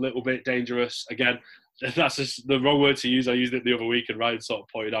it's a little bit dangerous. Again, that's just the wrong word to use. I used it the other week and Ryan sort of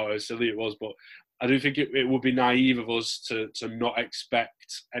pointed out how silly it was. But I do think it would be naive of us to not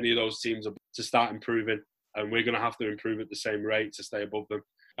expect any of those teams to start improving. And we're going to have to improve at the same rate to stay above them.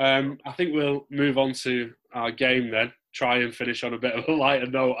 I think we'll move on to our game then. Try and finish on a bit of a lighter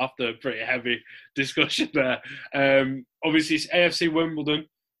note after a pretty heavy discussion there. Obviously, it's AFC Wimbledon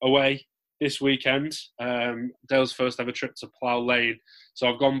away this weekend. Dale's first ever trip to Plough Lane. So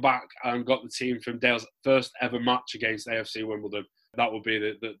I've gone back and got the team from Dale's first ever match against AFC Wimbledon. That will be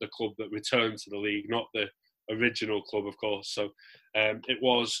the club that returned to the league, not the original club, of course. So it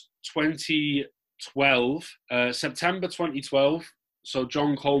was 2012, September 2012. So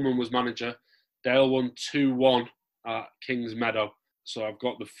John Coleman was manager. Dale won 2-1 at Kings Meadow. So I've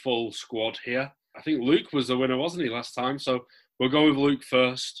got the full squad here. I think Luke was the winner, wasn't he, last time? So we'll go with Luke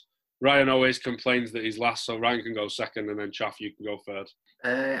first. Ryan always complains that he's last, so Ryan can go second, and then Chaff, you can go third.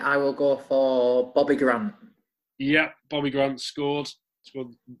 I will go for Bobby Grant. Yeah, Bobby Grant scored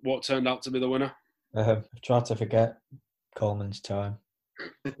what turned out to be the winner. I've tried to forget Coleman's time.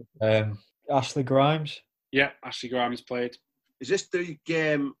 Ashley Grimes. Yeah, Ashley Grimes played. Is this the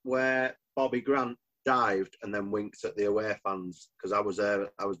game where Bobby Grant dived and then winked at the away fans? Because I was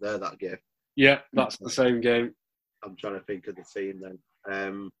there that game. Yeah, that's the same game. I'm trying to think of the team then.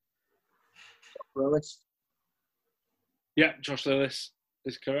 Lewis. Yeah, Josh Lillis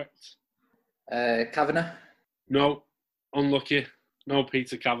is correct. Kavanagh. No, unlucky. No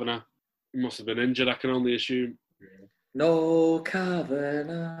Peter Kavanagh. He must have been injured, I can only assume. No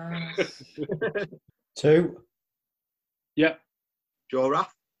Kavanagh. 2. Yeah. Joe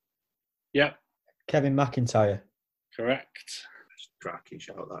Raff. Yeah. Kevin McIntyre. Correct. Cracking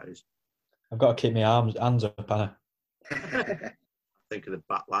shout that is. I've got to keep my hands up, Anna. Think of the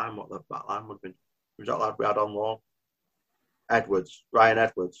back line, what the back line would have been. Who's that lad we had on loan? Edwards. Ryan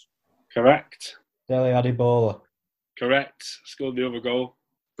Edwards. Correct. Dele Adibola. Correct. Scored the other goal.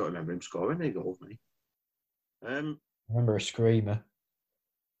 Don't remember him scoring any goals, mate. I remember a screamer.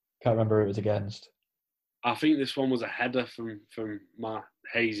 Can't remember who it was against. I think this one was a header from my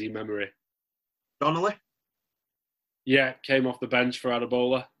hazy memory. Donnelly. Yeah, came off the bench for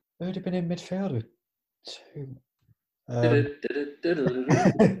Adibola. Who'd have been in midfield with 2?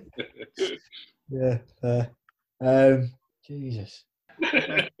 Yeah, fair. Jesus.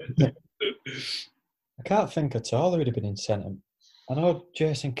 I can't think at all who would have been in centre. I know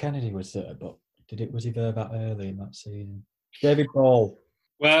Jason Kennedy was there, but was he there that early in that season? David Ball.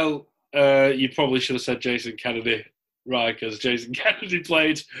 Well, you probably should have said Jason Kennedy, right, because Jason Kennedy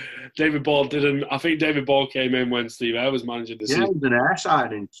played. David Ball didn't. I think David Ball came in when Steve Eyre was managing the season. Yeah, he was an air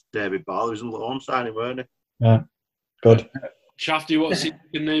signing, David Ball. He was a loan signing, weren't he? Yeah, good. Shaft, do you want to see if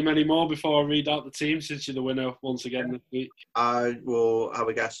you can name any more before I read out the team, since you're the winner once again this week? I will have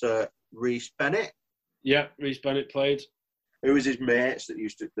a guess at Reece Bennett. Yeah, Reece Bennett played. Who was his mates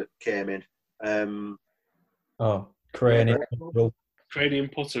that came in? Crane. Craney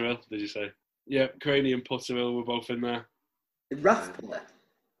and Putterill, did you say? Yeah, Craney and Putterill were both in there. Did Raff play?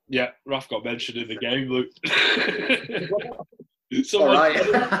 Yeah, Raff got mentioned in the game, Luke. All right.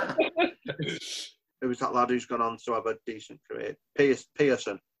 Who was that lad who's gone on to have a decent career?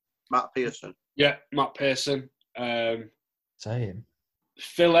 Pearson. Matt Pearson. Yeah, Matt Pearson. Say him.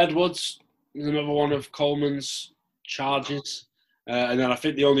 Phil Edwards is another one of Coleman's charges. And then I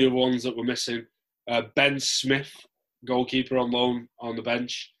think the only other ones that were missing, Ben Smith, goalkeeper on loan on the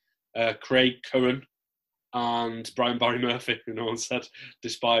bench, Craig Curran, and Brian Barry Murphy, who no one said,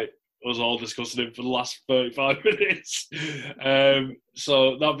 despite us all discussing him for the last 35 minutes.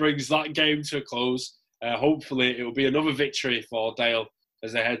 So that brings that game to a close. Hopefully it will be another victory for Dale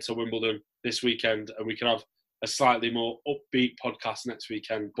as they head to Wimbledon this weekend, and we can have a slightly more upbeat podcast next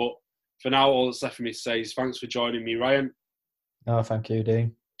weekend. But for now, all that's left for me to say is thanks for joining me, Ryan. No, thank you,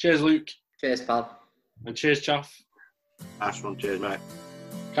 Dean. Cheers, Luke. Cheers, pal. And cheers, Chaff. Nice one. Cheers, mate.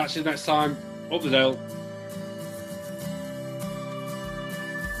 Catch you next time. Up the Dale.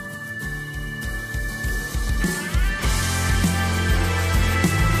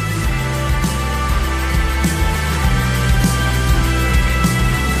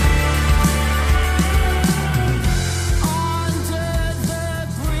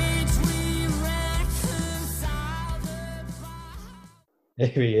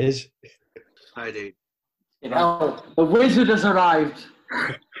 Here he is. Hi, dude. The wizard has arrived.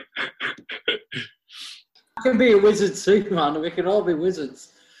 I can be a wizard too, man. We can all be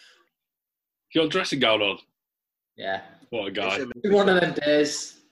wizards. Your dressing gown on. Yeah. What a guy. One of them days.